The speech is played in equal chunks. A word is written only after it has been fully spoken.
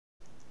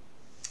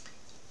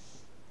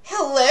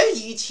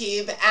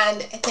YouTube,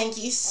 and thank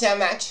you so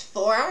much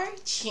for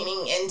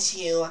tuning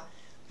into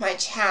my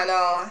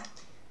channel.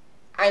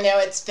 I know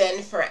it's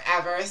been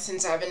forever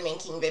since I've been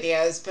making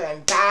videos, but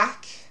I'm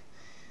back.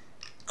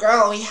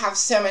 Girl, we have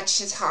so much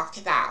to talk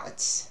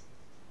about.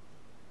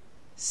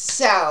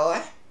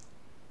 So,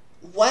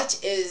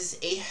 what is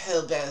a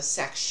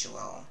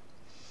hobosexual?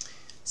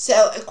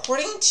 So,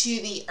 according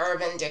to the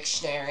Urban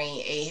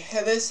Dictionary, a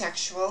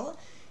hobosexual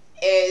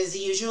is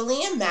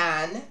usually a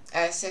man,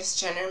 a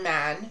cisgender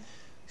man,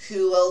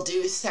 who will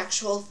do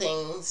sexual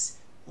things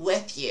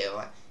with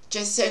you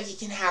just so he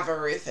can have a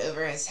roof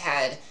over his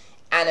head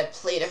and a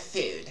plate of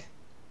food.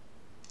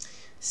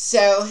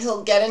 So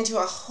he'll get into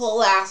a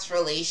whole ass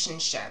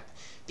relationship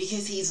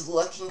because he's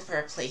looking for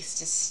a place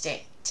to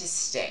stay.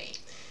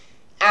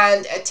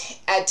 And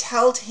a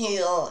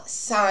telltale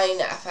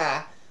sign of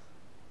a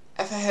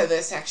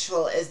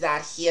homosexual is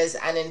that he is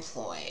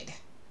unemployed.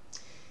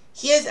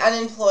 He is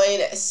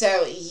unemployed,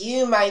 so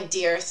you, my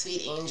dear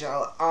sweet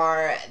angel,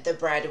 are the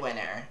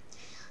breadwinner.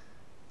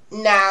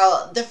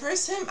 Now, the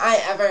first time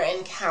I ever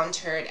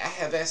encountered a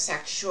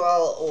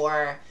hobosexual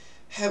or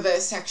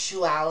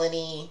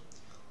hobosexuality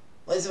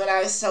was when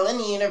I was still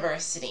in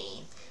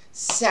university.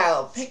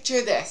 So,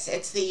 picture this.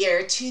 It's the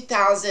year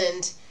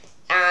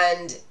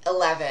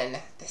 2011.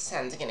 The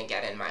sun's gonna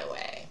get in my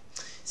way.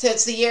 So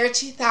it's the year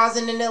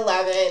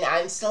 2011.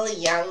 I'm still a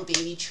young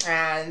baby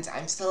trans.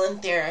 I'm still in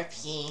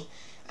therapy.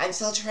 I'm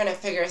still trying to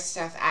figure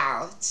stuff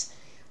out.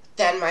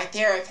 Then my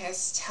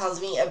therapist tells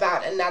me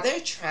about another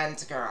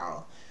trans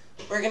girl.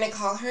 We're going to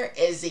call her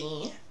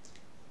Izzy.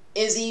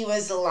 Izzy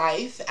was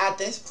alive at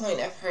this point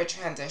of her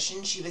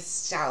transition. She was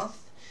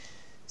stealth.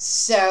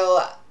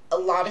 So a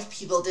lot of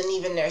people didn't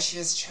even know she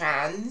was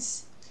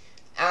trans.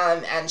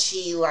 And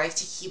she liked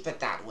to keep it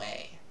that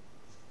way.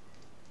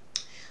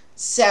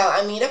 So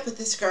I meet up with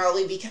this girl.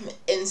 We become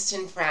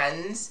instant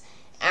friends.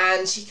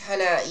 And she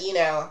kind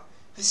of,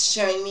 was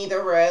showing me the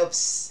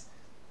ropes,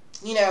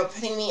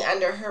 putting me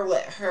under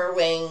her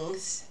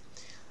wings.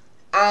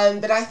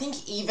 But I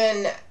think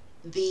even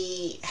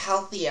the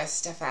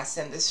healthiest of us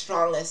and the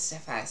strongest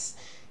of us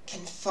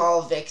can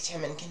fall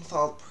victim and can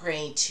fall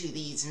prey to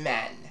these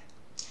men.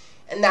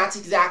 And that's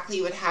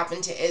exactly what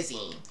happened to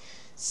Izzy.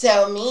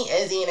 So me,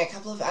 Izzy, and a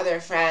couple of other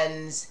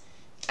friends,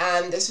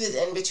 this was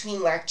in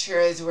between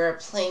lectures, we were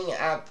playing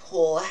a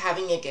pool,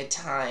 having a good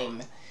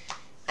time.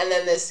 And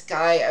then this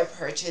guy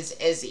approaches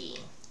Izzy.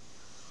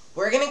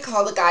 We're going to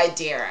call the guy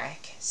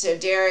Derek. So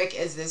Derek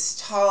is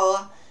this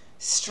tall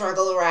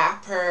struggle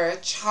rapper,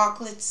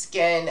 chocolate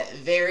skin,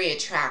 very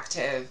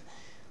attractive,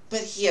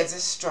 but he is a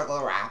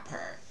struggle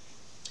rapper.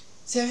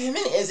 So him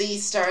and Izzy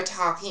start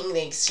talking,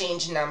 they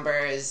exchange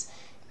numbers.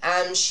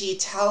 She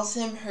tells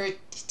him her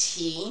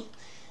tea,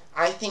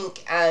 I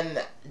think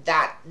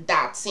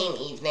that same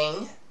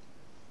evening.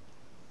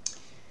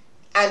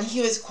 And he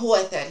was cool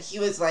with it. He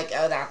was like,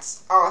 oh,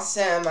 that's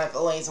awesome. I've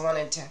always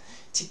wanted to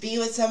be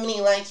with somebody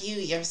like you.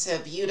 You're so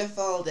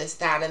beautiful, this,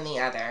 that, and the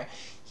other.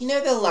 You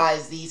know the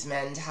lies these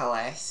men tell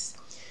us.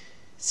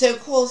 So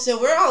cool.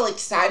 So we're all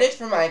excited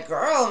for my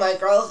girl. My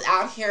girl's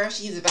out here.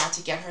 She's about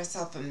to get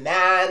herself a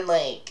man.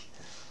 Like,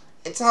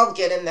 it's all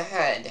good in the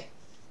hood.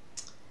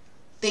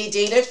 They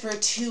dated for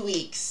 2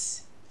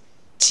 weeks.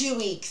 2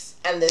 weeks.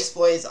 And this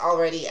boy is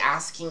already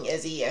asking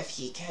Izzy if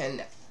he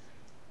can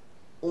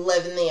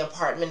live in the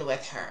apartment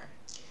with her.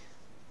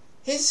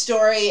 His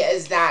story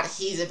is that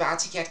he's about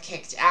to get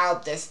kicked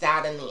out, this,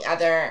 that, and the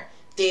other.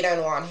 They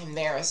don't want him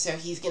there, so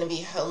he's going to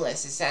be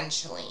homeless,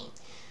 essentially.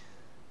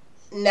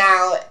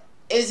 Now,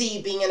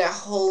 Izzy, being in a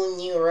whole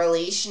new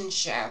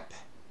relationship,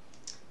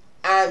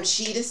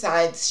 she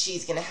decides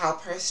she's going to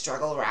help her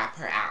struggle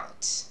rapper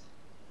out.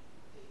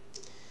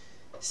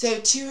 So,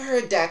 to her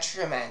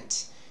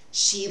detriment,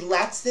 she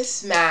lets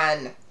this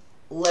man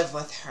live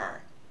with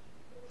her.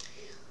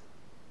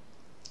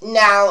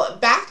 Now,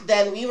 back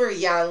then, we were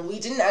young. We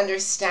didn't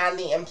understand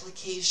the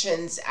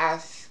implications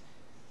of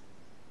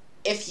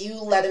if you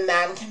let a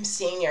man come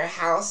stay in your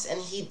house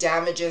and he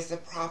damages the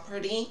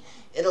property,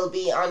 it'll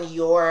be on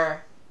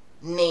your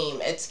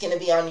name. It's going to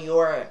be on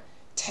your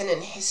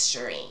tenant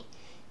history.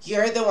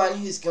 You're the one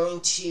who's going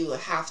to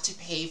have to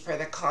pay for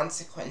the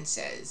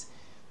consequences.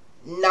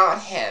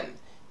 Not him.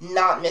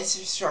 Not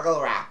Mr.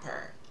 Struggle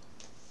Rapper.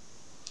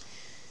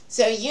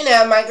 So,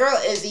 my girl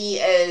Izzy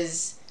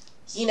is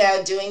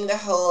doing the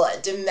whole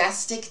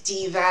domestic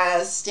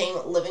diva,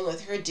 living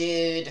with her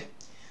dude.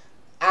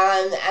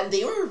 And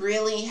they were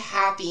really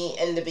happy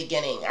in the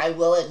beginning. I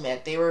will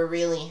admit, they were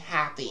really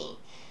happy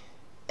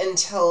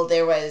until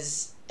there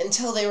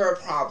were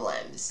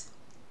problems.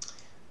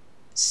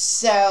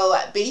 So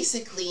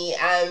basically,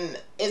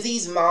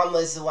 Izzy's mom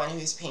was the one who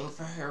was paying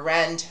for her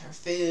rent, her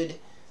food,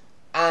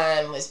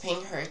 was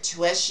paying her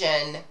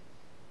tuition,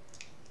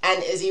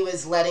 and Izzy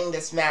was letting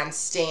this man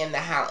stay in the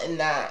house, in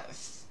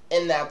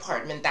the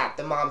apartment that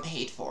the mom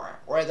paid for,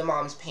 or the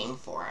mom's paying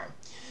for.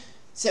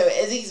 So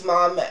Izzy's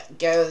mom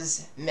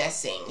goes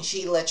missing.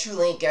 She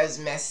literally goes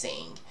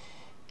missing.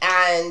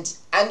 And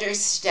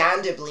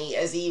understandably,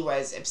 Izzy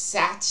was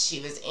upset.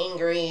 She was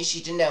angry.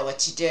 She didn't know what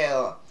to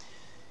do.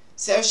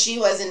 So she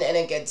wasn't in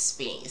a good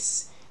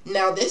space.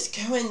 Now this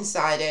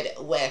coincided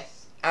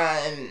with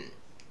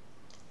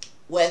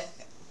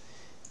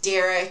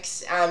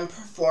Derek's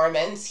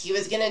performance. He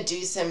was gonna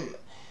do some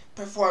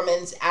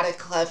performance at a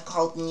club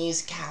called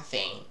News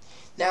Cafe.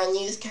 Now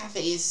News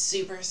Cafe is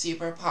super,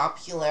 super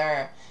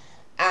popular.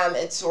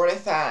 It's sort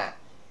of a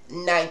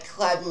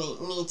nightclub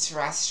meets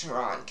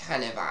restaurant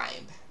kind of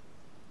vibe.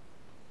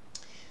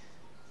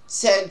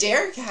 So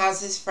Derek has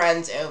his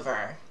friends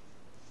over.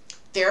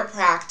 They're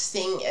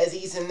practicing.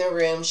 Izzy's in the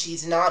room.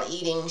 She's not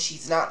eating.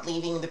 She's not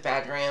leaving the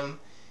bedroom.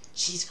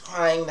 She's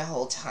crying the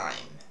whole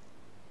time.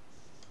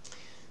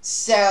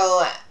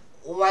 So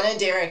one of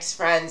Derek's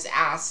friends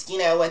asks,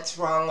 what's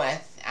wrong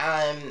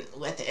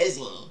with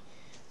Izzy?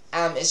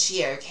 Is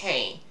she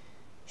okay?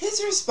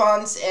 His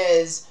response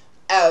is,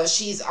 oh,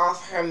 she's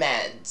off her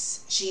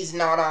meds. She's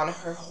not on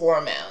her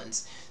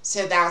hormones.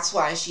 So that's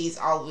why she's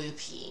all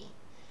whoopy.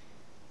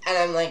 And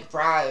I'm like,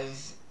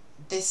 bruv,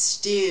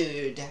 this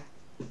dude.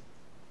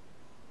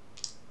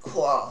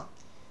 Cool.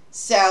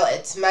 So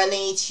it's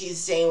Monday,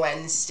 Tuesday,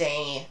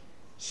 Wednesday.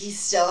 He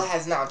still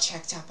has not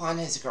checked up on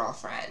his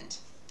girlfriend.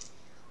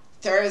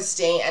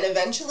 Thursday, and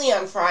eventually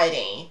on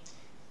Friday,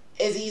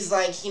 Izzy's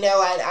like, you know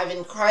what, I've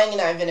been crying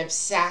and I've been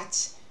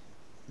upset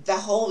the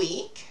whole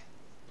week.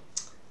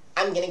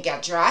 I'm gonna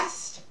get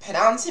dressed, put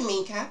on some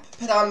makeup,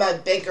 put on my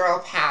big girl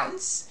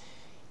pants,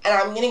 and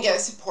I'm gonna go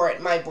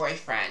support my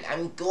boyfriend.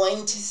 I'm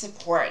going to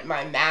support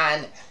my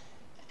man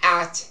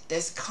at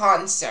this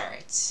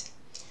concert.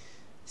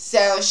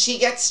 So she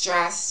gets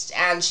dressed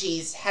and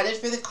she's headed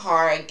for the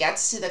car,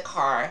 gets to the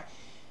car,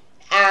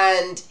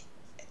 and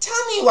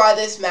tell me why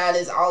this man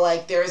is all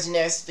like, there's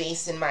no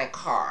space in my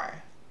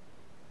car.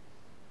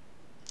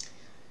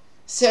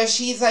 So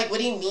she's like, what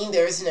do you mean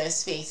there's no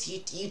space?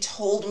 You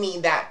told me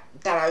that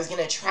I was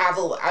going to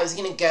travel, I was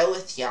going to go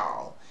with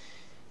y'all.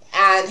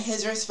 And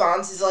his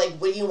response is like,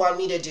 what do you want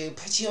me to do?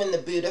 Put you in the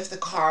boot of the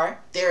car?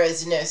 There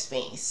is no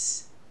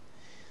space.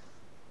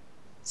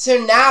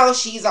 So now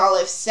she's all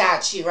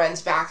upset. She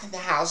runs back in the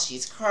house.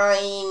 She's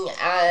crying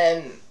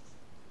and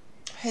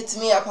hits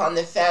me up on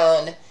the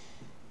phone.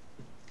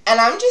 And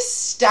I'm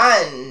just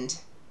stunned.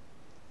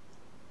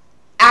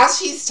 As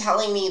she's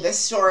telling me this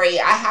story,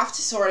 I have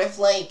to sort of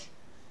like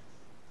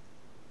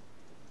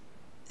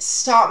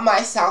stop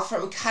myself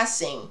from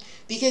cussing.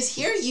 Because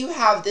here you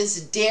have this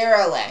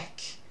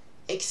derelict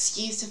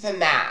excuse of a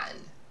man.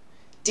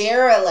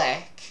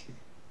 Derelict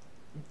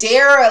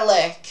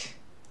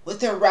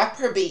with a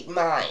reprobate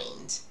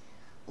mind.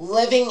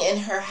 Living in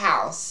her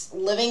house.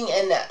 Living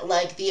in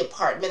like the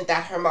apartment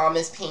that her mom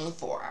is paying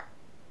for.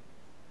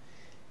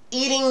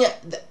 Eating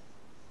the...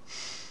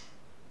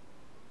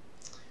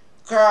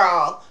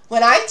 Girl,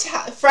 when I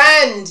tell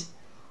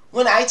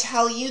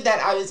you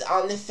that I was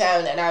on the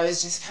phone and I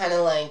was just kind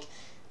of like,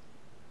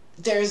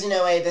 there's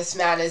no way this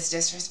man is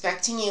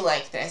disrespecting you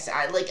like this.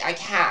 I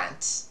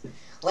can't.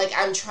 Like,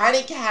 I'm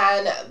trying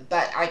to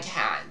but I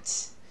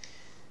can't.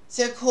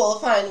 So cool,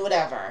 fine,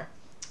 whatever.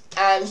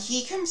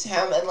 He comes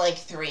home at like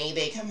 3.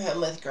 They come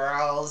home with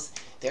girls.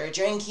 They're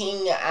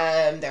drinking.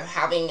 They're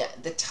having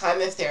the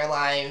time of their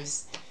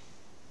lives.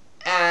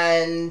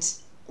 And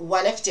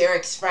one of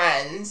Derek's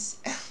friends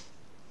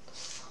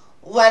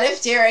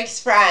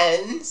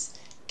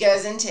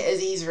goes into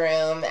Izzy's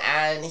room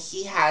and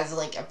he has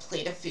like a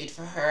plate of food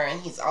for her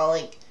and he's all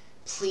like,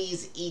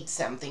 please eat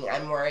something.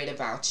 I'm worried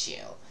about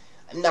you.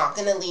 I'm not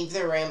going to leave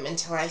the room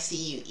until I see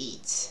you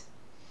eat.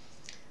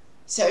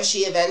 So she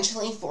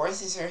eventually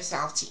forces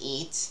herself to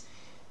eat.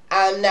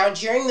 Now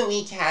during the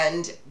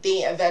weekend,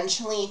 they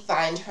eventually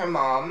find her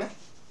mom.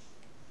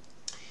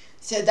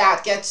 So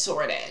that gets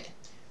sorted.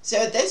 So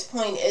at this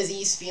point,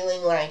 Izzy's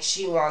feeling like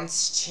she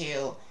wants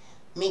to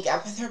make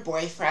up with her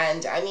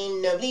boyfriend. I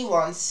mean, nobody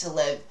wants to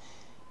live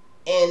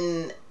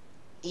in,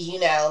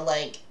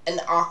 like an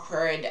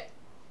awkward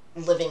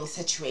living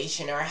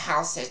situation or a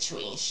house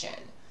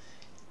situation.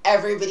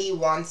 Everybody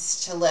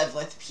wants to live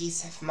with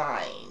peace of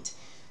mind.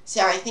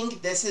 So I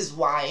think this is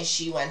why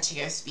she went to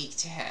go speak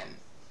to him.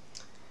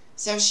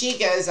 So she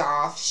goes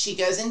off, she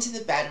goes into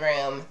the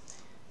bedroom,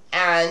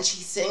 and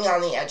she's sitting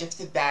on the edge of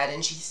the bed,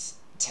 and she's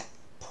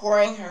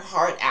pouring her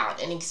heart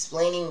out and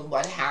explaining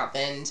what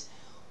happened,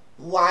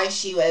 why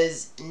she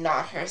was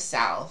not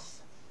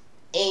herself,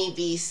 A,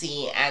 B,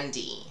 C, and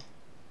D.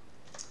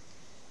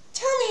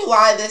 Tell me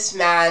why this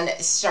man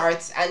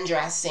starts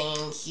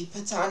undressing, he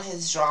puts on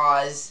his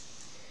drawers,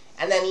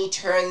 and then he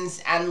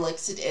turns and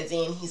looks at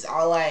Izzy, and he's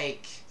all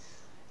like,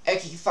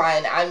 okay,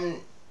 fine,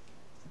 I'm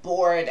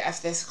bored of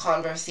this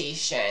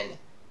conversation.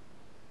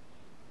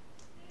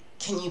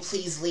 Can you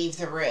please leave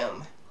the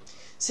room?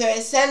 So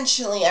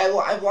essentially, I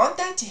want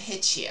that to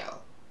hit you.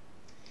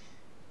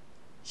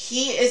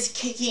 He is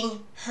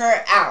kicking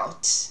her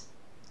out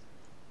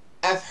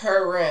of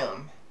her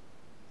room.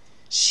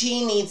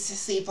 She needs to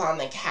sleep on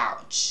the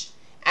couch.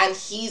 And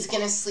he's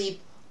going to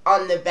sleep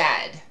on the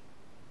bed.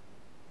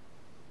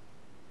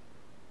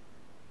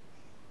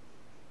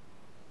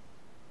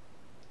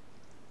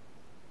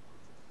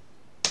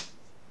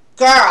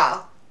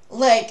 Girl,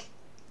 like,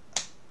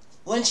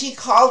 when she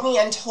called me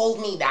and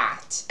told me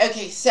that.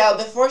 Okay, so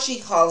before she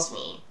calls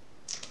me,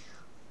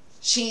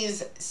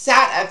 she's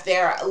sat up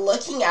there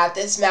looking at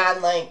this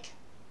man like,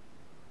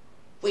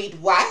 wait,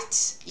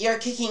 what? You're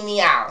kicking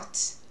me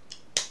out.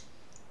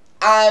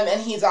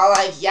 And he's all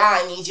like, yeah,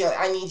 I need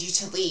you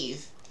to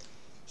leave.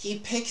 He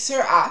picks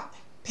her up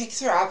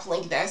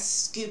like this,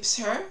 scoops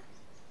her,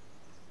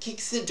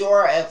 kicks the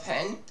door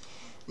open.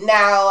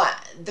 Now,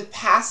 the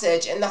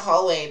passage in the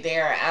hallway,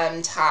 there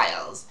are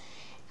tiles.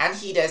 And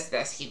he does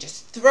this. He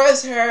just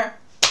throws her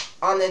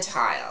on the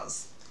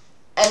tiles.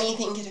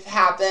 Anything could have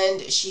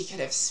happened. She could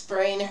have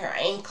sprained her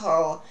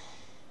ankle.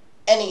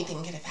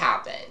 Anything could have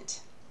happened.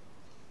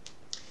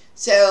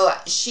 So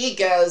she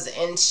goes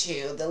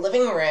into the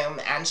living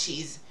room and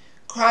she's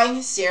crying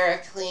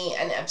hysterically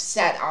and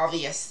upset,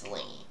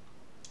 obviously.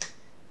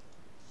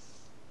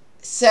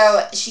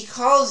 So she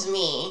calls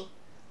me.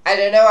 I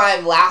don't know why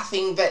I'm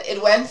laughing, but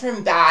it went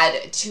from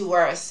bad to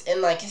worse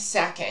in like a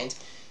second.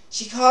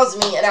 She calls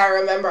me and I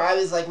remember I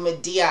was like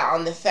Medea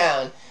on the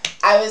phone.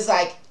 I was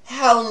like,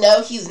 hell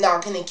no, he's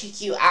not going to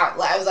kick you out.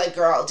 I was like,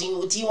 girl, do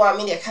you want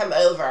me to come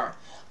over?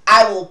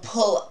 I will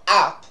pull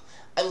up.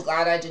 I'm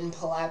glad I didn't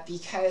pull up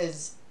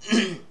because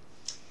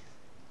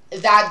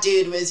that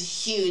dude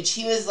was huge.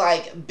 He was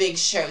like Big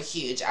Show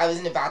huge. I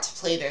wasn't about to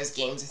play those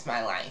games with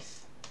my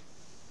life.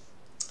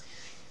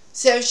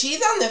 So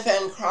she's on the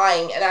phone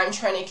crying and I'm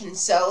trying to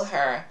console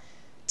her.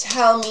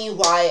 Tell me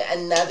why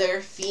another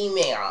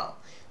female.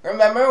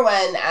 Remember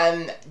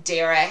when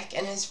Derek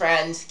and his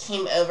friends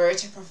came over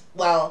to,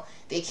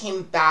 they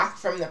came back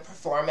from the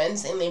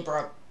performance and they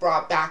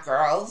brought back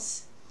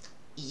girls?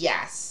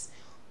 Yes.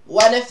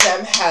 One of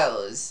them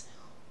hoes.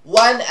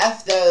 One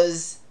of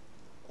those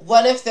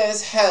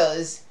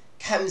hoes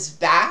comes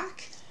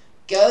back,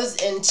 goes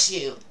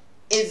into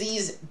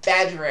Izzy's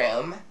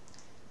bedroom.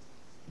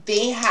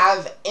 They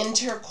have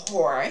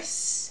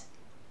intercourse.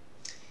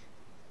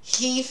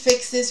 He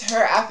fixes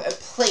her up a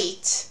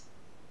plate.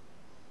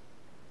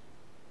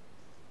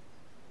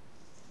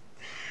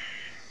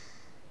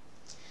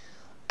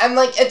 I'm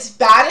like, it's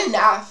bad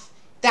enough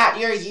that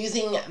you're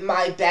using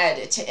my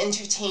bed to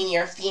entertain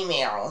your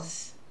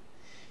females.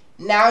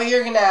 Now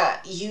you're gonna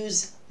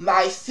use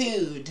my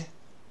food.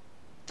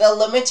 The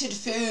limited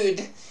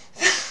food.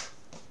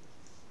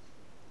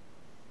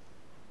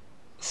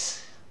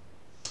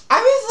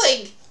 I was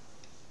like,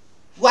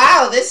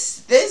 wow,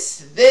 this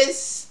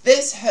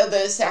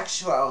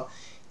hobosexual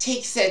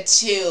takes it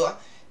to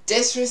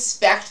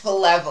disrespectful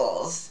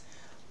levels.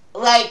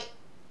 Like,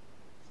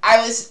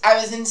 I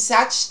was in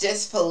such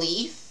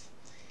disbelief,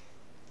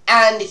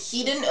 and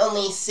he didn't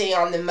only stay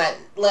on the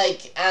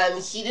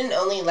he didn't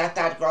only let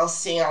that girl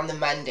stay on the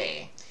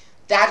Monday.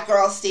 That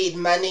girl stayed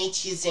Monday,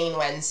 Tuesday, and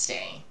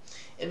Wednesday.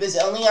 It was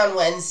only on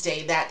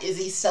Wednesday that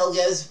Izzy still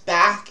goes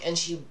back and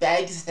she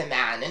begs the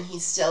man, and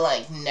he's still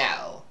like,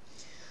 no.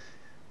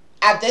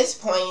 At this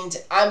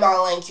point, I'm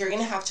all like, you're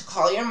gonna have to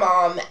call your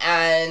mom,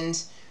 and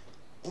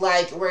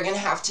like, we're gonna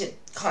have to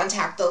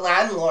contact the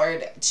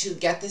landlord to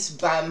get this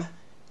bum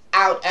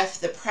out of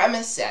the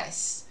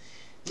premises.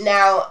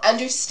 Now,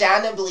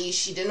 understandably,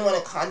 she didn't want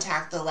to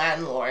contact the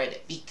landlord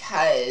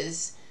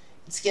because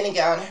it's going to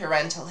go on her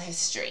rental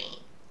history.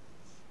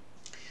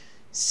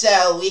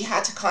 So we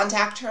had to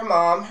contact her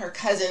mom. Her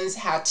cousins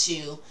had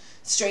to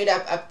straight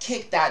up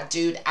kick that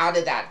dude out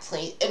of that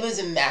place. It was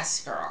a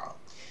mess, girl.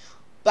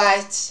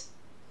 But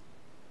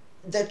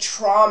the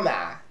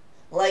trauma,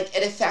 like,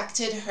 it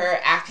affected her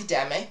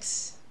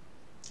academics.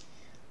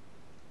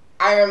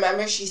 I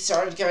remember she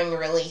started going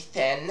really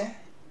thin.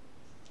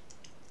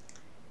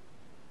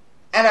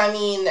 And I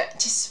mean,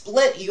 to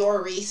split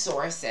your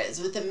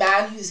resources with a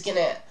man who's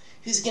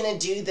gonna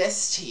do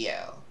this to you.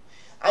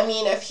 I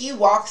mean, if he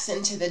walks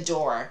into the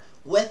door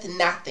with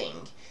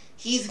nothing,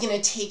 he's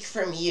gonna take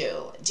from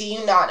you. Do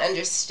you not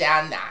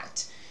understand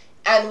that?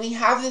 And we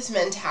have this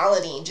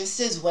mentality just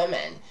as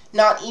women,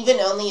 not even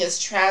only as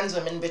trans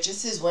women, but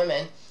just as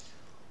women,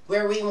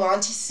 where we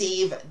want to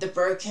save the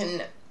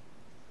broken,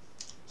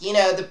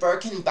 the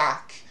broken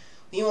buck.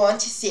 We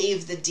want to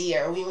save the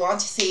deer. We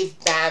want to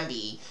save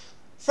Bambi.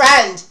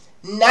 Friend,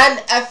 none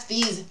of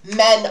these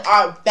men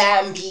are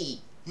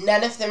Bambi.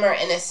 None of them are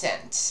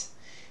innocent.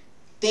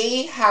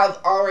 They have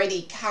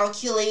already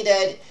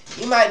calculated.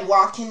 You might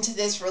walk into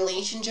this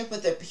relationship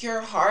with a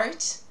pure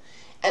heart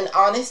and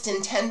honest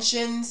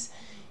intentions.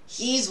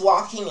 He's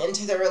walking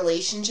into the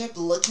relationship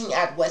looking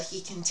at what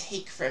he can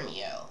take from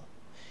you.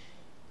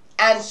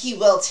 And he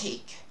will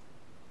take.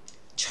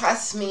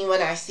 Trust me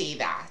when I say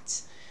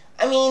that.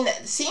 I mean,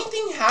 the same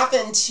thing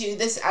happened to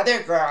this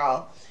other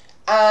girl.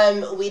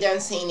 We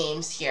don't say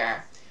names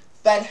here.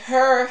 But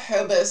her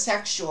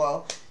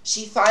hobosexual,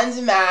 she finds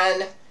a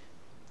man,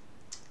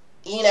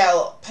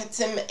 puts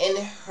him in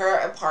her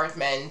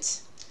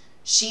apartment.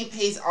 She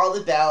pays all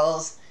the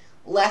bills,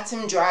 lets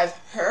him drive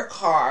her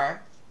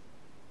car.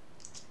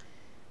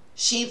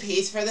 She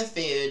pays for the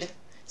food.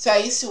 So I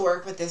used to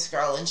work with this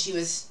girl, and she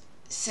was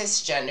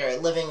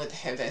cisgender, living with a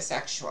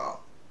hobosexual.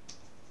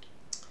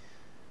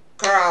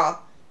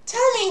 Girl,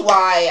 tell me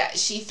why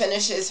she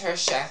finishes her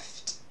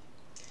shift.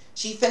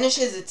 She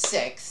finishes at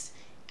 6,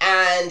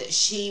 and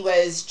she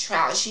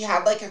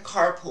had like a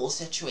carpool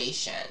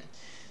situation.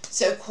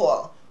 So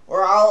cool.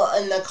 We're all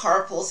in the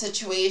carpool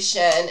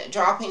situation,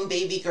 dropping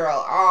baby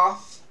girl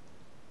off.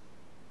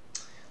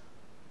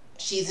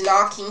 She's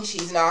knocking,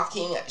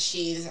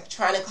 she's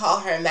trying to call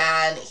her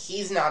man.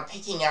 He's not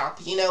picking up.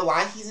 You know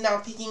why he's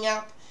not picking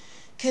up?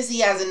 Because he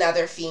has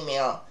another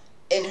female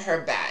in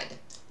her bed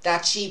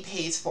that she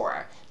pays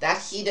for,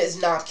 that he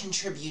does not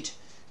contribute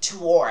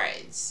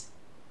towards.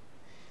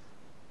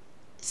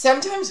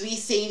 Sometimes we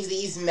save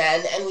these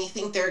men and we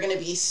think they're going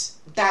to be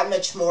that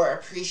much more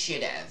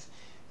appreciative.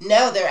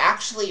 No, they're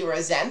actually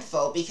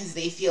resentful because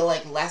they feel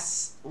like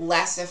less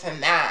of a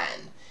man.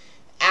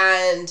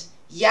 And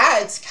yeah,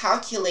 it's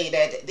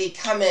calculated. They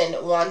come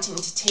in wanting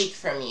to take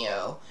from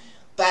you,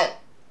 but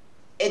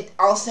it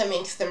also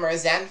makes them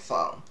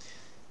resentful.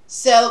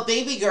 So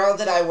baby girl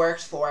that I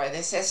worked for, the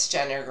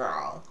cisgender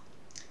girl,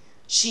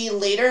 she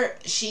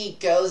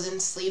goes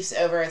and sleeps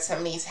over at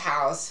somebody's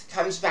house,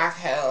 comes back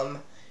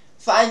home,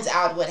 finds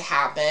out what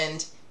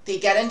happened. They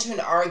get into an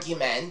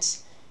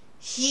argument.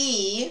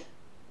 He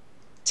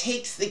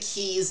takes the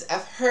keys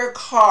of her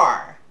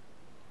car,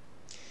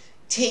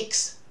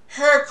 takes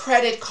her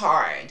credit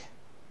card,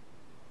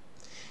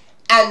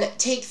 and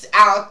takes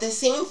out the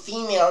same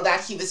female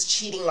that he was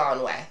cheating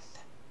on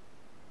with,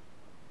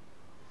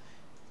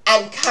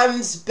 and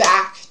comes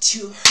back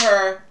to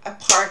her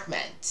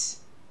apartment.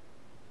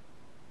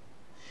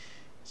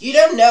 You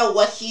don't know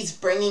what he's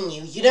bringing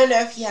you. You don't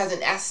know if he has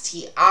an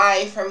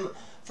STI from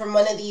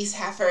one of these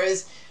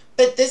heifers,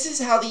 but this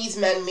is how these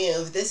men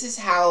move. This is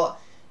how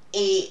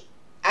a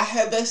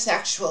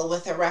homosexual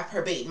with a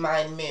reprobate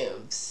mind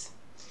moves.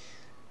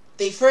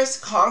 They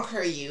first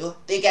conquer you.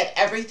 They get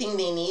everything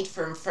they need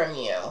from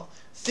you.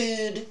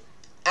 Food,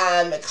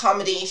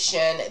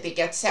 accommodation, they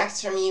get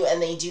sex from you,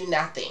 and they do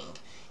nothing.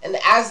 And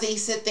as they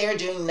sit there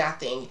doing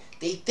nothing,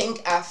 they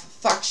think of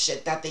fuck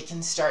shit that they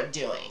can start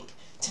doing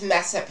to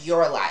mess up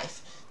your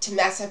life, to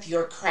mess up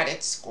your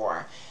credit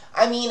score.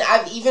 I mean,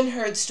 I've even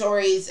heard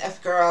stories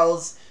of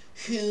girls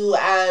who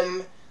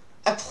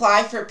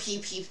apply for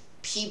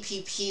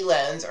PPP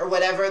loans, or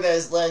whatever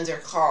those loans are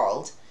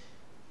called,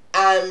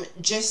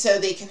 just so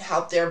they can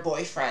help their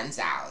boyfriends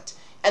out.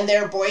 And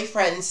their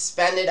boyfriends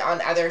spend it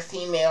on other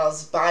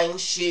females, buying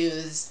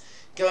shoes,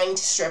 going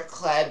to strip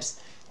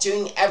clubs,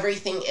 doing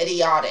everything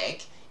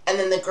idiotic, and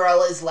then the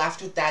girl is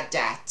left with that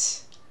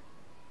debt.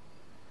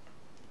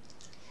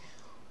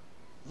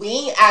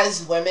 We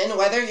as women,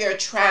 whether you're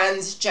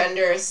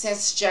transgender,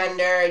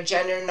 cisgender,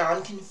 gender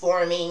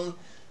nonconforming,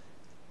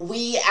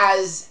 we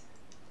as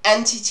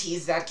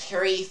entities that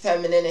carry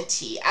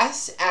femininity,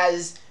 us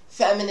as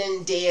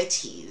feminine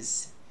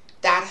deities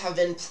that have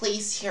been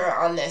placed here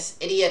on this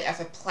idiot of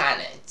a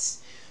planet,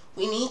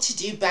 we need to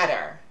do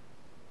better.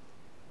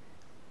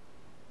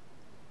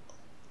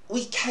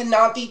 We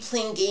cannot be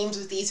playing games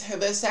with these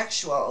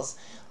homosexuals.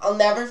 I'll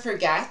never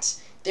forget,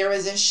 there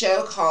was a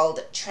show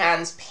called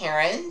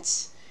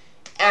Transparent,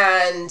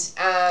 and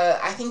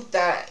I think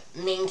the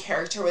main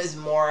character was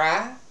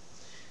Maura.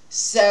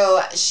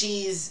 So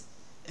she's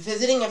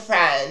visiting a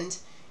friend,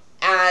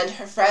 and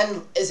her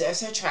friend is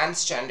also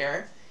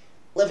transgender,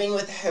 living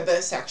with a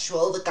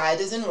homosexual. The guy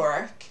doesn't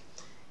work.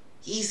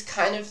 He's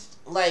kind of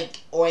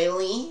like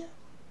oily,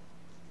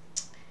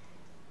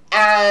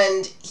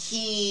 and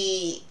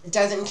he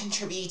doesn't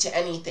contribute to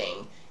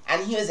anything.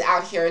 And he was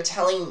out here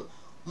telling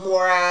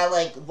Maura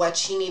like what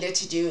she needed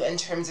to do in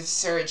terms of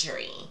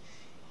surgery.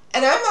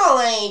 And I'm all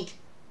like,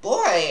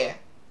 boy,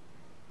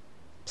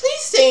 please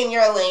stay in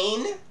your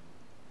lane.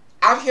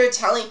 Out here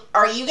telling,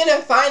 are you going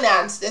to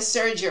finance this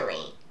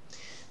surgery?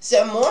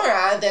 So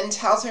Maura then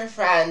tells her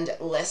friend,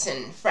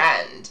 listen,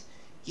 friend,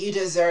 you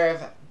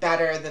deserve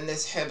better than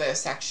this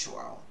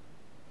homosexual.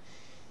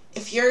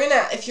 If you're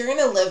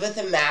gonna live with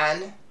a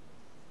man,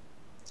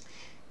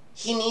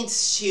 he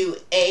needs to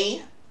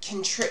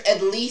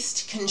at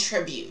least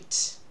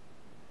contribute.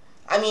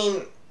 I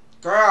mean,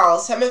 girl,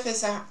 some of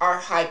us are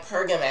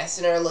hypergamous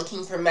and are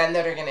looking for men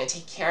that are going to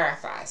take care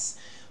of us.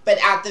 But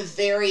at the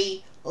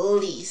very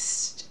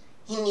least,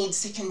 he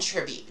needs to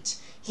contribute.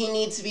 He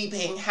needs to be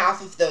paying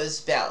half of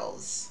those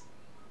bills.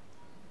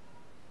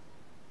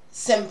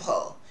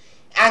 Simple.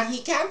 And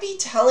he can't be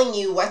telling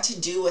you what to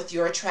do with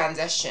your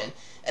transition.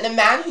 And a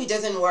man who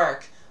doesn't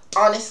work,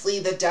 honestly,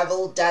 the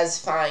devil does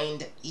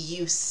find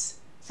use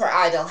for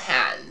idle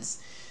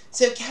hands.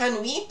 So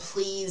can we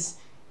please,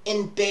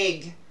 in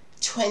big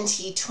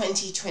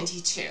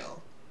 2022,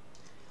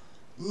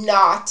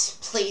 not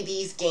play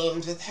these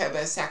games with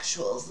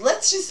homosexuals?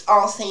 Let's just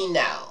all say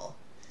no.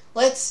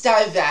 Let's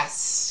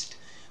divest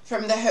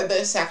from the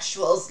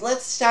homosexuals.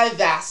 Let's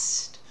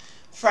divest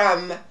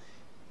from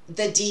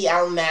the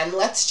DL men.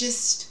 Let's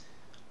just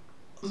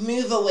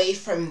move away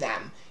from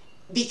them,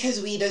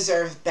 because we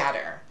deserve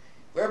better.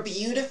 We're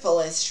beautiful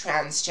as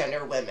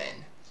transgender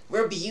women.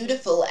 We're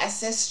beautiful as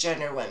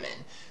cisgender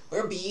women.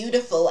 We're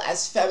beautiful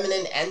as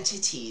feminine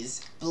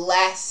entities.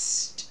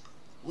 Blessed.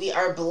 We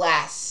are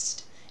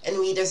blessed, and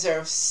we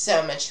deserve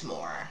so much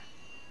more.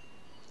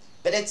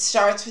 but it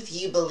starts with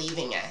you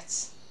believing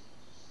it.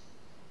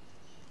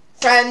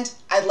 Friend,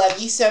 I love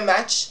you so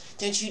much.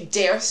 Don't you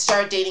dare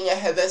start dating a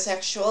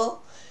hobosexual.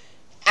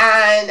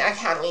 And I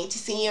can't wait to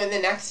see you in the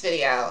next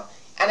video.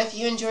 And if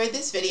you enjoyed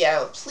this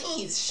video,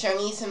 please show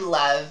me some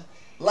love.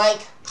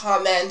 Like,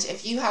 comment.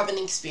 If you have an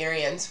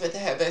experience with a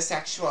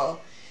hobosexual,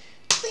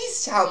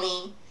 please tell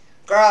me.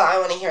 Girl, I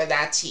want to hear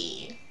that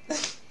tea.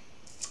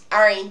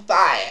 Alright,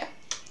 bye.